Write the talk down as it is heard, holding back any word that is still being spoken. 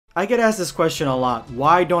I get asked this question a lot.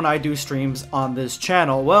 Why don't I do streams on this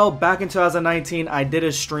channel? Well, back in 2019, I did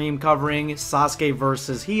a stream covering Sasuke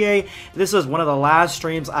versus Hiei. This was one of the last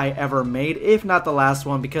streams I ever made, if not the last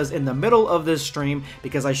one, because in the middle of this stream,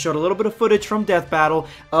 because I showed a little bit of footage from Death Battle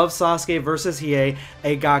of Sasuke versus Hiei,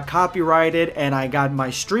 it got copyrighted and I got my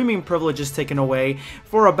streaming privileges taken away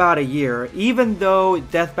for about a year. Even though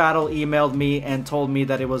Death Battle emailed me and told me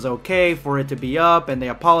that it was okay for it to be up and they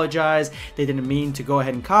apologized, they didn't mean to go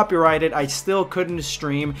ahead and copyright it, I still couldn't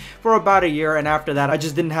stream for about a year, and after that I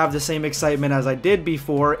just didn't have the same excitement as I did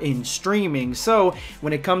before in streaming. So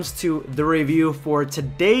when it comes to the review for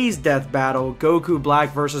today's Death Battle, Goku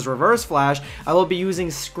Black versus Reverse Flash, I will be using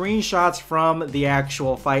screenshots from the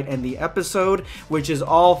actual fight and the episode, which is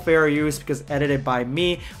all fair use because edited by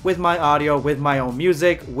me, with my audio, with my own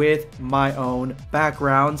music, with my own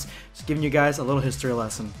backgrounds. Just giving you guys a little history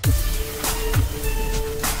lesson.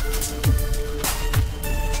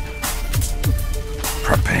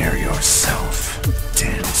 Prepare yourself,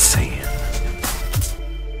 damn Saiyan.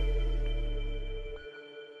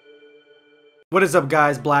 What is up,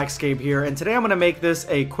 guys? Blackscape here, and today I'm going to make this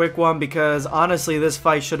a quick one because honestly this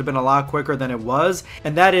fight should have been a lot quicker than it was,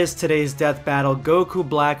 and that is today's Death Battle, Goku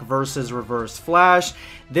Black versus Reverse Flash.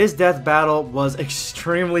 This Death Battle was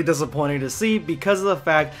extremely disappointing to see because of the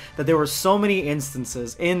fact that there were so many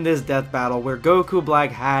instances in this Death Battle where Goku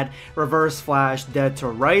Black had Reverse Flash dead to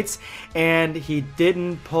rights and he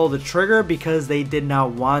didn't pull the trigger because they did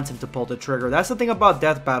not want him to pull the trigger. That's the thing about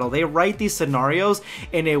Death Battle. They write these scenarios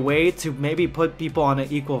in a way to maybe put people on an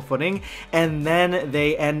equal footing, and then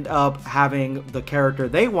they end up having the character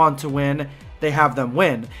they want to win, they have them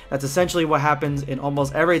win. That's essentially what happens in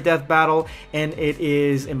almost every Death Battle, and it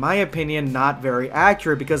is, in my opinion, not very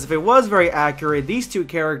accurate, because if it was very accurate, these two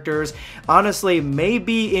characters honestly may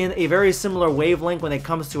be in a very similar wavelength when it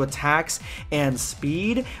comes to attacks and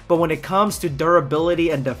speed, but when it comes to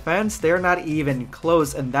durability and defense, they're not even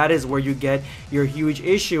close, and that is where you get your huge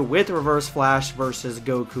issue with Reverse Flash versus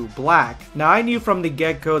Goku Black. Now, I knew from the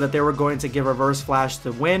get-go that they were going to give Reverse Flash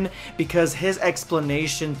the win because his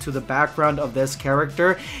explanation to the background of this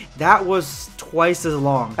character, that was twice as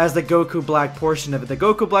long as the Goku Black portion of it. The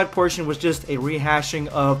Goku Black portion was just a rehashing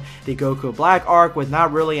of the Goku Black arc with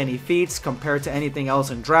not really any feats compared to anything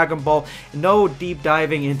else in Dragon Ball. No deep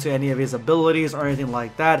diving into any of his abilities or anything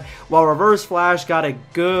like that, while Reverse Flash got a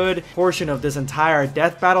good portion of this entire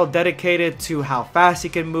Death Battle dedicated to how fast he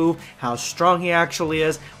can move, how strong he actually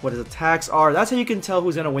is, what his attacks are. That's how you can tell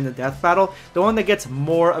who's going to win the Death Battle, the one that gets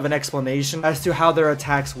more of an explanation as to how their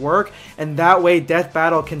attacks work, and that way Death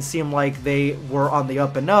Battle can seem like they were on the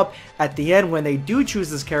up and up at the end when they do choose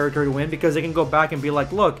this character to win, because they can go back and be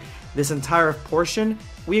like, look, this entire portion,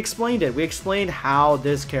 we explained it. We explained how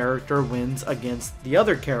this character wins against the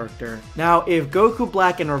other character. Now, if Goku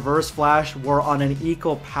Black and Reverse Flash were on an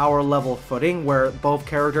equal power level footing, where both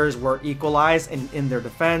characters were equalized in their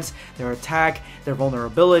defense, their attack, their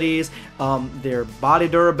vulnerabilities, their body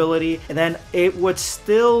durability, and then it would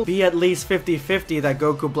still be at least 50-50 that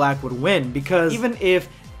Goku Black would win, because even if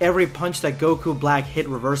every punch that Goku Black hit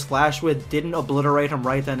Reverse Flash with didn't obliterate him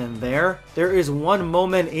right then and there is one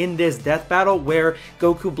moment in this Death Battle where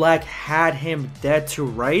Goku Black had him dead to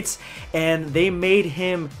rights, and they made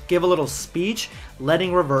him give a little speech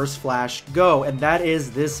letting Reverse Flash go, and that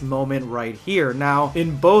is this moment right here. Now,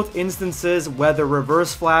 in both instances, whether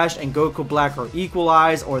Reverse Flash and Goku Black are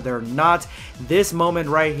equalized or they're not, this moment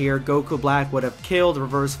right here, Goku Black would have killed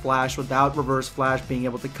Reverse Flash without Reverse Flash being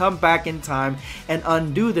able to come back in time and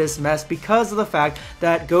undo this mess, because of the fact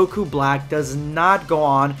that Goku Black does not go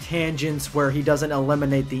on tangents where he doesn't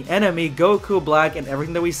eliminate the enemy. Goku Black, and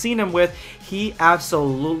everything that we've seen him with, he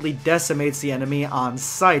absolutely decimates the enemy on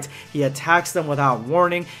sight. He attacks them without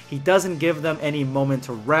warning. He doesn't give them any moment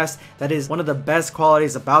to rest. That is one of the best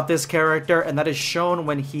qualities about this character, and that is shown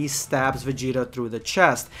when he stabs Vegeta through the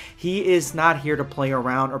chest. He is not here to play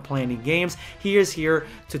around or play any games. He is here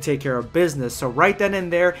to take care of business. So right then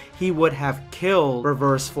and there, he would have killed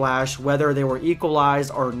Reverse Flash whether they were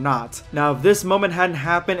equalized or not. Now, if this moment hadn't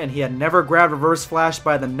happened and he had never grabbed Reverse Flash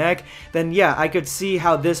by the neck, then yeah, I could see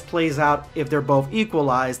how this plays out if they're both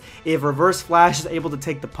equalized. If Reverse Flash is able to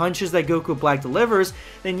take the punches that Goku Black delivers,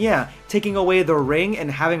 then yeah, taking away the ring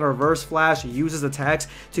and having Reverse Flash use his attacks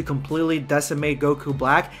to completely decimate Goku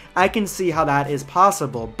Black, I can see how that is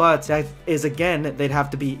possible, but that is, again, they'd have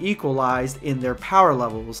to be equalized in their power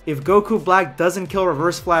levels. If Goku Black doesn't kill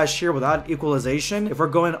Reverse Flash here without equalization, if we're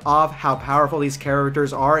going off how powerful these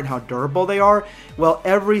characters are and how durable they are, well,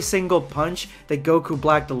 every single punch that Goku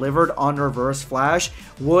Black delivered on Reverse Flash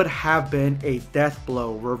would have been a death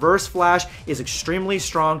blow. Reverse Flash is extremely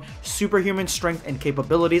strong, superhuman strength strength and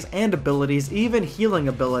capabilities and abilities, even healing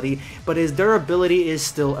ability, but his durability is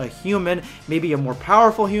still a human, maybe a more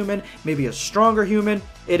powerful human, maybe a stronger human.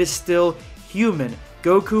 It is still human.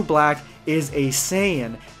 Goku Black is a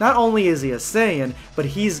Saiyan. Not only is he a Saiyan, but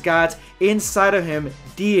he's got inside of him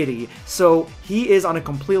deity. So he is on a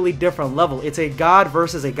completely different level. It's a god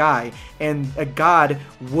versus a guy, and a god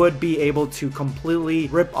would be able to completely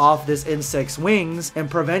rip off this insect's wings and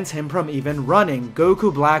prevent him from even running.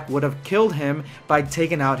 Goku Black would have killed him by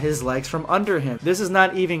taking out his legs from under him. This is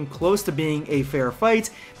not even close to being a fair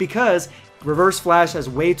fight because Reverse Flash has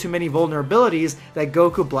way too many vulnerabilities that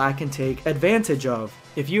Goku Black can take advantage of.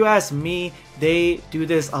 If you ask me, they do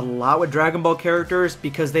this a lot with Dragon Ball characters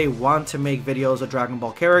because they want to make videos of Dragon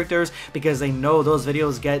Ball characters, because they know those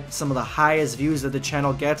videos get some of the highest views that the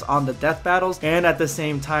channel gets on the death battles, and at the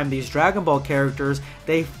same time these Dragon Ball characters,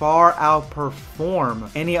 they far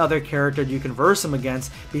outperform any other character you can verse them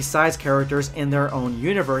against besides characters in their own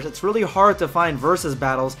universe. It's really hard to find versus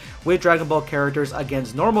battles with Dragon Ball characters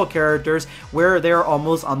against normal characters where they're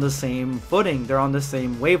almost on the same footing, they're on the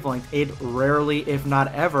same wavelength. It rarely, if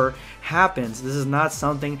not ever, happens. This is not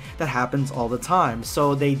something that happens all the time.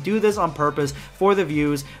 So they do this on purpose for the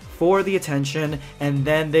views, for the attention, and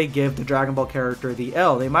then they give the Dragon Ball character the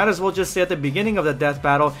L. They might as well just say at the beginning of the death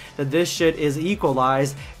battle that this shit is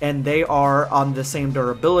equalized and they are on the same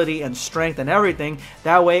durability and strength and everything.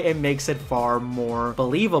 That way it makes it far more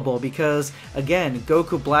believable, because again,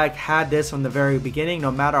 Goku Black had this from the very beginning.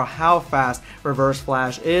 No matter how fast Reverse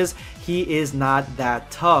Flash is, he is not that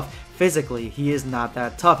tough. Physically, he is not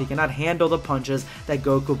that tough. He cannot handle the punches that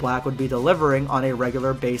Goku Black would be delivering on a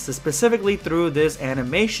regular basis, specifically through this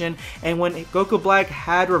animation. And when Goku Black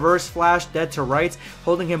had Reverse Flash dead to rights,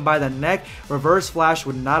 holding him by the neck, Reverse Flash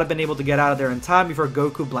would not have been able to get out of there in time before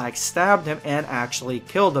Goku Black stabbed him and actually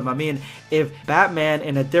killed him. I mean, if Batman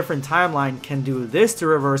in a different timeline can do this to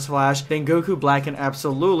Reverse Flash, then Goku Black can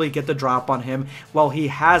absolutely get the drop on him while he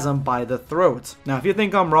has him by the throat. Now, if you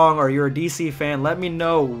think I'm wrong or you're a DC fan, let me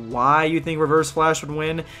know why you think Reverse Flash would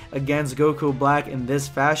win against Goku Black in this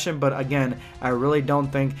fashion. But again, I really don't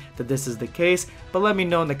think that this is the case. But let me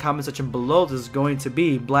know in the comment section below. This is going to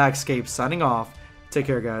be Blackscape signing off. Take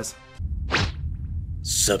care, guys.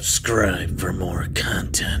 Subscribe for more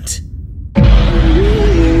content.